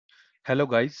Hello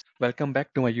guys, welcome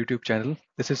back to my YouTube channel.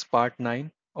 This is part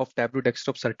 9 of Tableau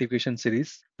Desktop Certification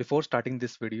series. Before starting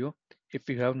this video, if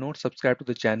you have not subscribed to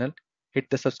the channel, hit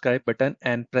the subscribe button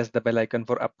and press the bell icon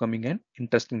for upcoming and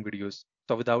interesting videos.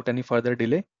 So without any further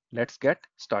delay, let's get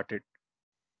started.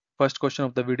 First question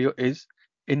of the video is,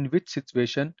 in which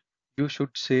situation you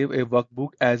should save a workbook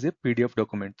as a PDF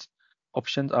document?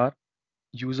 Options are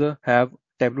user have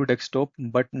Tableau desktop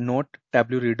but not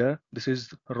Tableau reader. This is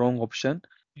wrong option.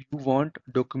 You want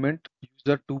document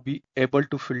user to be able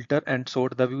to filter and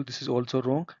sort the view. This is also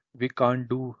wrong. We can't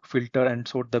do filter and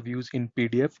sort the views in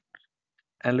PDF.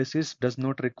 Analysis does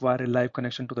not require a live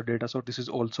connection to the data source. This is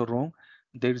also wrong.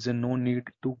 There is no need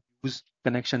to use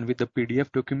connection with the PDF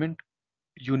document.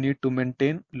 You need to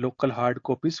maintain local hard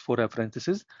copies for reference. This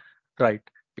is right,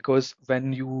 because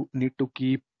when you need to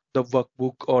keep the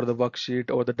workbook or the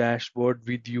worksheet or the dashboard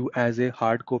with you as a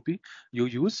hard copy, you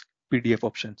use PDF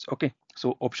options. Okay,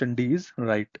 so option D is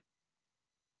right.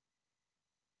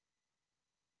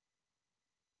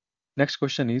 Next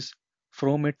question is,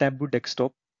 from a Tableau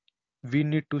desktop, we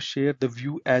need to share the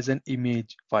view as an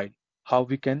image file. How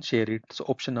we can share it? So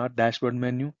option are dashboard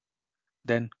menu,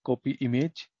 then copy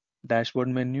image, dashboard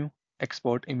menu,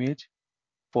 export image,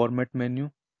 format menu,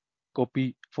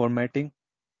 copy formatting,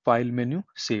 file menu,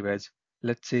 save as.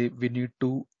 Let's say we need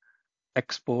to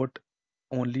export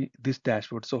only this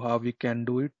dashboard. So how we can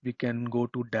do it? We can go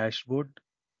to dashboard,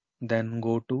 then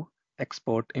go to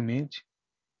export image,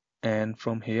 and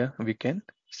from here we can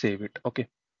save it. Okay,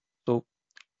 so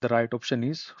the right option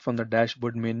is from the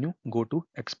dashboard menu, go to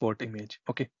export image.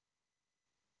 Okay,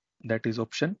 that is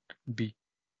option B.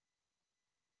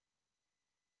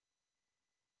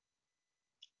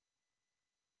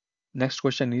 Next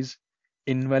question is,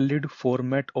 invalid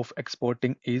format of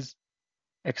exporting is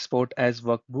export as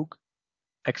workbook,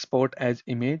 export as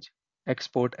image,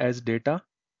 export as data,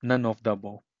 none of the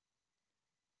above.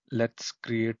 Let's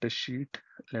create a sheet.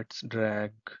 Let's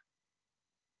drag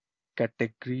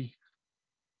category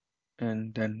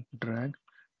and then drag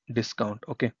discount.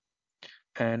 Okay,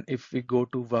 and if we go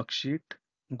to worksheet,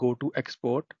 go to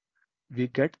export, we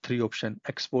get three options: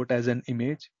 export as an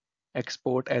image,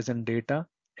 export as an data,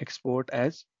 export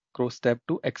as cross tab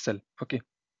to Excel. Okay,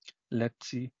 let's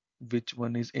see which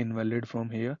one is invalid from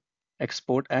here.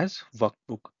 Export as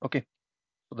workbook. Okay,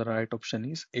 so the right option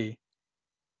is A.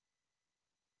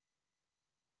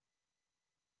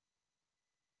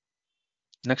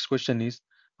 Next question is,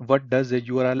 what does a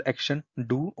URL action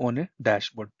do on a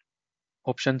dashboard?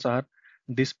 Options are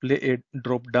display a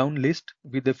drop-down list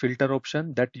with a filter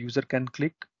option that user can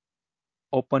click,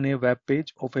 open a web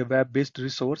page of a web-based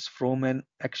resource from an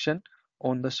action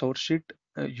on the source sheet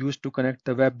used to connect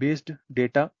the web-based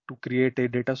data to create a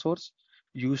data source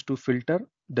used to filter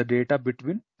the data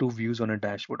between two views on a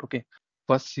dashboard. Okay,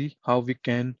 first see how we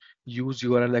can use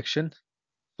URL action.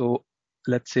 So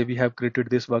let's say we have created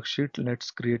this worksheet.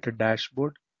 Let's create a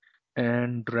dashboard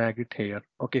and drag it here.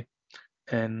 Okay,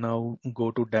 and now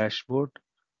go to dashboard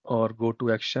or go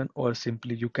to action, or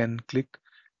simply you can click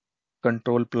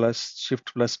control plus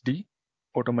shift plus D.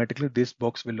 Automatically this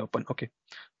box will open. Okay,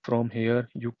 from here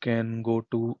you can go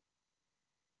to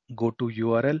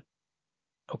URL.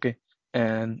 Okay,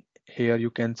 and here you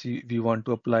can see we want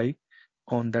to apply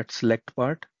on that select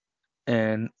part.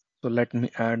 And so let me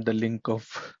add the link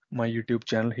of my YouTube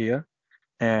channel here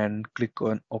and click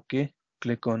on OK.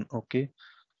 Click on OK.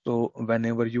 So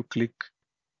whenever you click,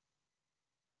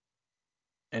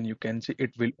 and you can see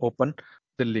it will open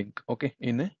the link, okay,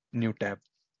 in a new tab.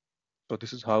 So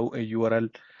this is how a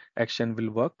URL action will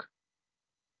work.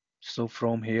 So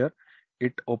from here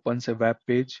it opens a web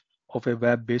page of a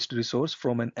web-based resource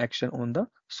from an action on the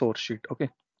source sheet. Okay,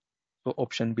 so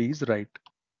option B is right.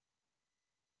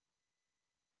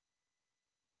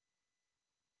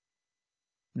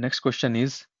 Next question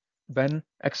is, when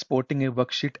exporting a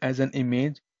worksheet as an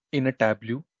image in a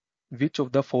Tableau, which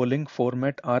of the following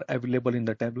format are available in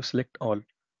the Tableau? Select all.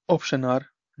 Option are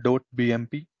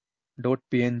 .bmp,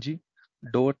 .png,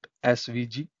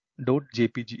 .svg,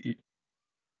 .jpge.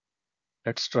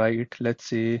 Let's try it. Let's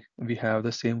say we have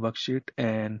the same worksheet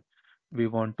and we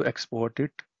want to export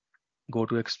it. Go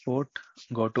to export,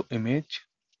 go to image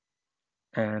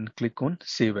and click on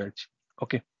save as.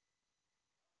 Okay.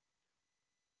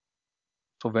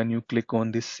 So when you click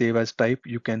on this save as type,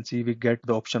 you can see we get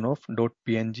the option of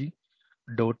 .png,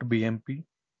 .bmp,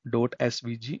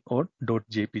 .svg or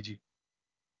 .jpg.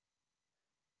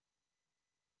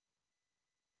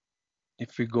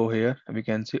 If we go here, we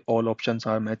can see all options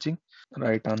are matching.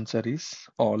 Right answer is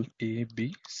all A,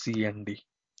 B, C and D.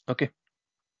 Okay.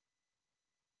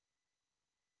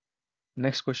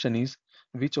 Next question is,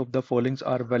 Which of the following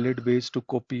are valid ways to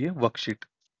copy a worksheet?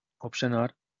 Option are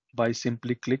by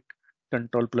simply click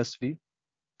Ctrl plus V,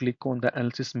 click on the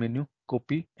analysis menu,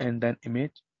 copy and then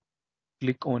image,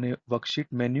 click on a worksheet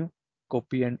menu,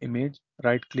 copy and image,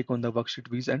 right click on the worksheet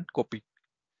views and copy.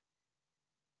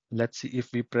 Let's see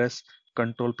if we press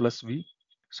Ctrl plus V.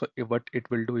 So what it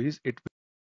will do is it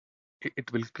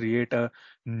will create a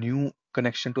new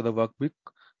connection to the workbook,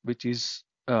 which is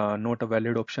not a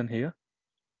valid option here.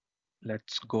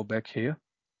 Let's go back here.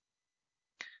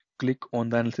 Click on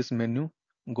the analysis menu,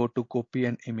 go to copy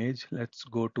and image. Let's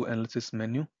go to analysis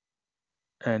menu,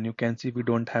 and you can see we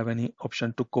don't have any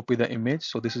option to copy the image,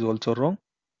 so this is also wrong.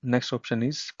 Next option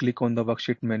is click on the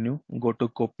worksheet menu, go to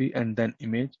copy and then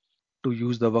image. To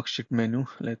use the worksheet menu,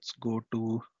 let's go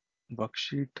to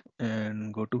worksheet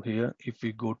and go to here. If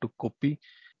we go to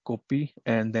copy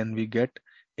and then we get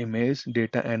image,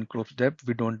 data and crop depth,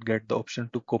 we don't get the option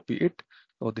to copy it,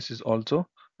 so this is also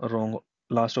wrong.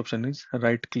 Last option is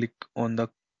right click on the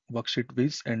worksheet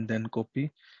wiz and then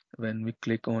copy. When we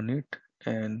click on it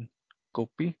and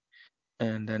copy,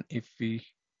 and then if we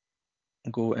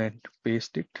go and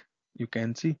paste it, you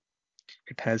can see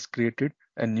it has created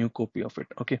a new copy of it.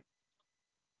 Okay,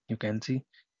 you can see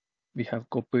we have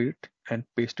copied it and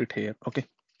pasted it here. Okay,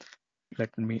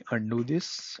 let me undo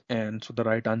this, and so the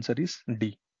right answer is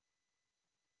D.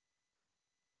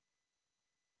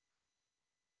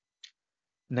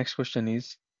 Next question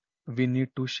is, we need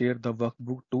to share the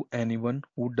workbook to anyone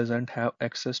who doesn't have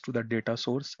access to the data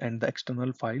source and the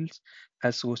external files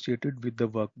associated with the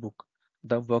workbook.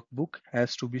 The workbook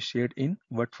has to be shared in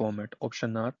what format?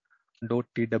 Option are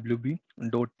 .twb,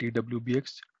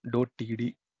 .twbx,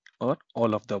 .td, or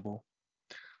all of the above.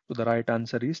 So the right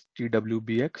answer is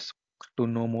twbx. To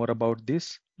know more about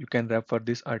this, you can refer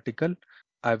this article.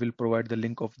 I will provide the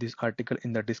link of this article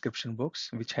in the description box,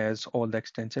 which has all the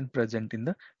extension present in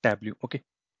the Tableau. Okay,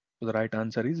 so the right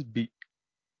answer is B.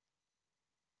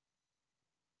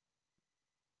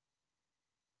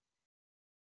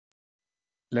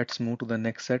 Let's move to the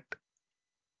next set.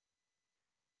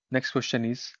 Next question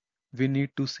is, we need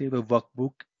to save a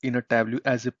workbook in a Tableau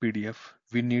as a PDF.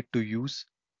 We need to use,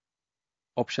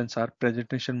 options are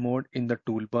presentation mode in the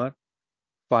toolbar,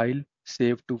 file,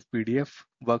 save to PDF,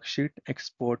 worksheet,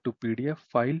 export to PDF,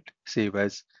 file, save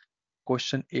as.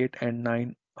 Question 8 and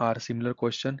 9 are similar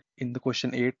question. In the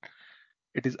question 8,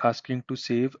 it is asking to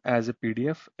save as a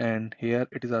PDF, and here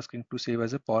it is asking to save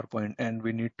as a PowerPoint, and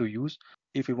we need to use,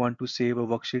 if we want to save a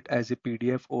worksheet as a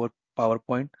PDF or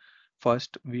PowerPoint,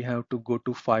 first we have to go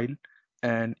to file,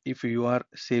 and if you are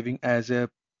saving as a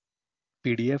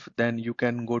PDF, then you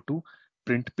can go to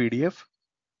print PDF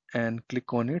and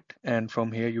click on it, and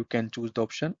from here you can choose the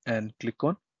option and click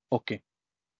on OK.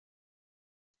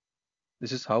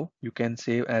 This is how you can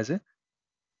save as a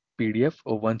PDF,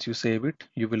 or once you save it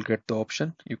you will get the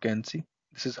option. You can see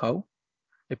this is how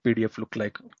a PDF look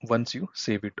like once you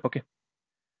save it. Okay,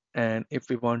 and if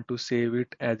we want to save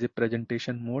it as a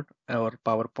presentation mode or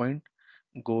PowerPoint,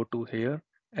 go to here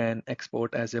and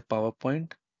export as a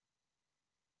PowerPoint,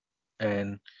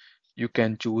 and you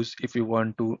can choose if you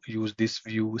want to use this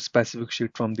view, specific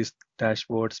sheet from this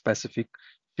dashboard, specific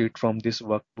sheet from this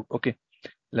workbook. Okay,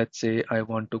 let's say I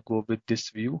want to go with this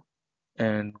view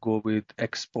and go with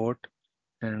export,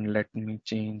 and let me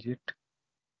change it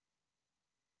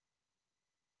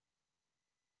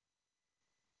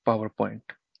PowerPoint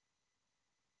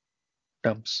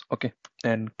terms. Okay,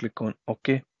 and click on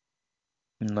OK.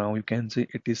 Now you can see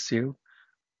it is saved.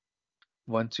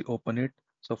 Once you open it,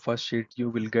 so first sheet you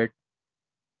will get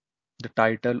the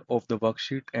title of the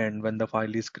worksheet and when the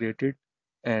file is created,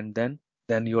 and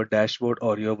then your dashboard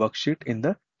or your worksheet in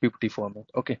the PPT format.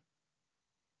 Okay,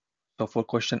 so for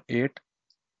question 8,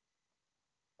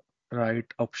 right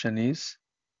option is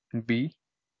B,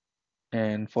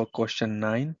 and for question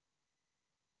 9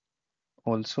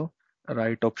 also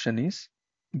right option is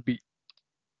B.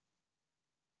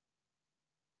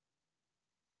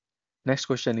 Next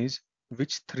question is,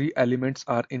 which three elements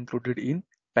are included in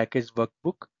package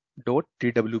workbook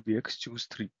 .twbx? Choose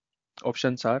three.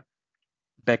 Options are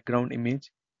background image,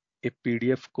 a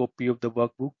PDF copy of the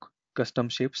workbook, custom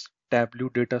shapes, Tableau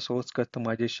data source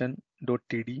customization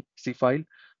 .tdc file,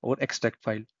 or extract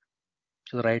file.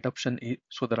 So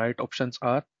the right options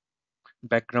are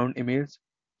background image,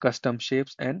 custom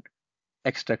shapes, and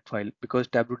extract file, because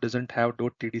Tableau doesn't have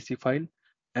 .tdc file,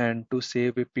 and to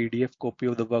save a PDF copy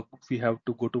of the workbook we have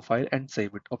to go to file and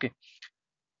save it. Okay,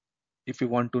 if you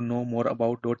want to know more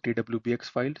about .twbx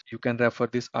files, you can refer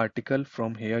this article.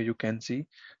 From here you can see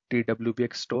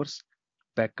twbx stores,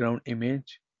 background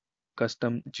image,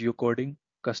 custom geocoding,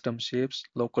 custom shapes,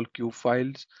 local cube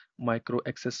files, micro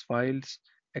access files,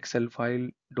 Excel file,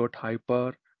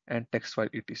 .hyper, and text file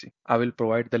etc. I will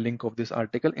provide the link of this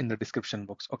article in the description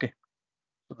box. Okay,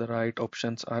 so the right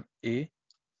options are A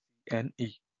and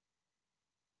E.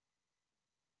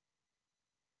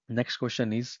 Next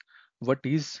question is, what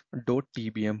is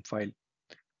 .tbm file?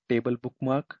 Table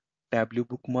bookmark, Tableau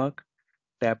bookmark,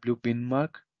 Tableau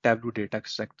binmark, Tableau data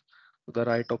extract. So the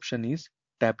right option is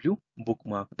Tableau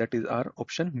bookmark. That is our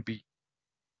option B.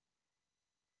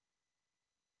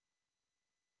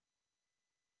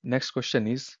 Next question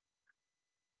is,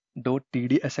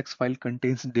 .tdsx file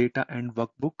contains data and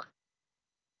workbook.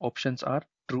 Options are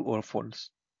true or false.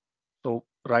 So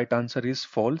right answer is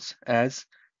false, as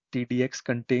TDX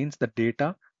contains the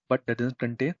data but doesn't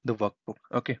contain the workbook.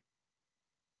 Okay.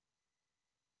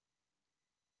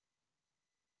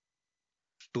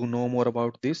 To know more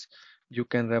about this, you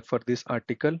can refer this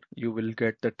article. You will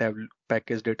get the Tableau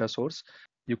package data source.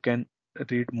 You can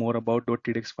read more about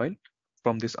 .tdx file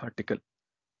from this article.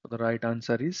 So the right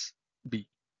answer is B.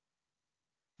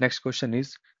 Next question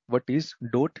is, what is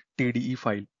 .tde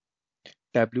file?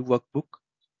 Tableau workbook,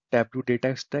 Tableau data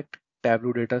extract,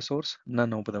 Tableau data source,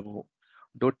 none of the above.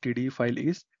 .tde file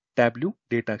is Tableau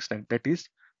data extract. That is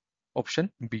option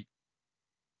B.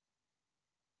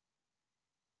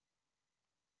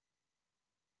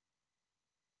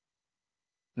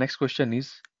 Next question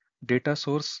is, data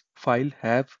source file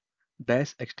have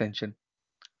dash extension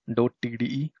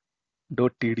 .tde,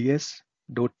 .tds,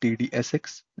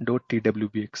 .tdsx,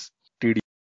 .twbx. TD.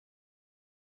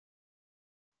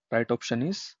 Right option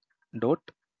is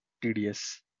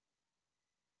 .tds.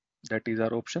 That is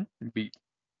our option B.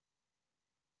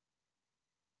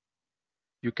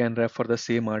 You can refer the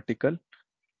same article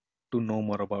to know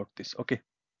more about this. Okay,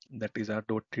 that is our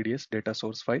 .tds data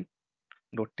source file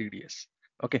 .tds.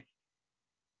 Okay,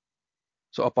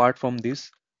 so apart from this,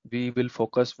 we will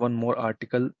focus one more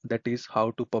article, that is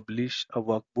how to publish a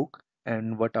workbook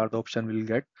and what are the options we'll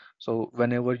get. So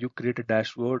whenever you create a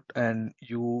dashboard and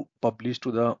you publish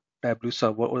to the Tableau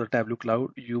server or the Tableau cloud,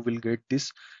 you will get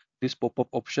this pop-up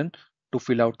option to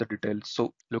fill out the details.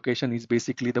 So location is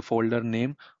basically the folder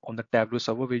name on the Tableau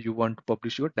server where you want to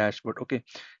publish your dashboard. Okay,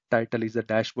 title is the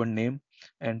dashboard name,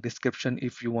 and description,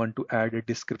 if you want to add a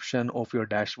description of your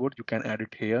dashboard, you can add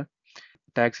it here.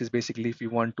 Tags is basically if you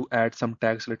want to add some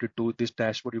tags related to this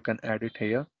dashboard, you can add it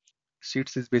here.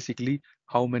 Sheets is basically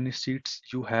how many sheets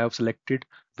you have selected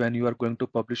when you are going to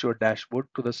publish your dashboard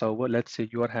to the server. Let's say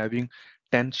you are having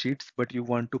 10 sheets but you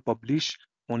want to publish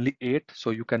only 8, so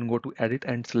you can go to edit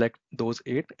and select those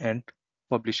 8 and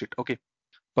publish it. Okay,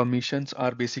 permissions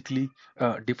are basically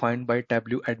defined by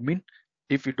Tableau admin.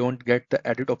 If you don't get the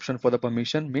edit option for the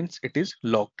permission, means it is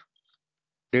locked.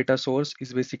 Data source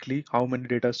is basically how many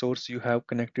data source you have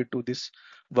connected to this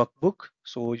workbook,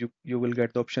 so you will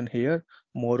get the option here.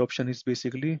 More option is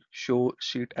basically show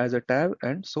sheet as a tab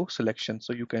and show selection,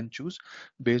 so you can choose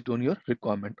based on your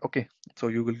requirement. Okay, so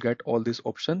you will get all these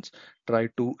options. Try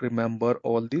to remember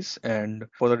all this, and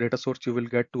for the data source you will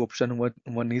get two options.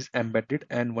 One is embedded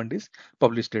and one is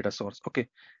published data source. Okay,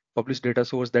 published data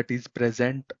source, that is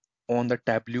present on the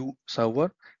Tableau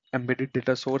server. Embedded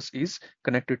data source is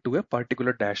connected to a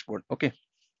particular dashboard. Okay,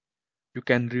 you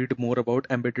can read more about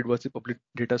embedded versus public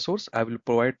data source. I will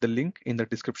provide the link in the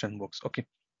description box. Okay,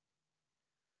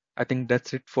 I think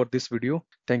that's it for this video.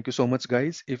 Thank you so much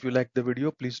guys. If you like the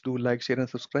video, please do like, share and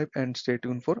subscribe, and stay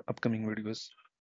tuned for upcoming videos.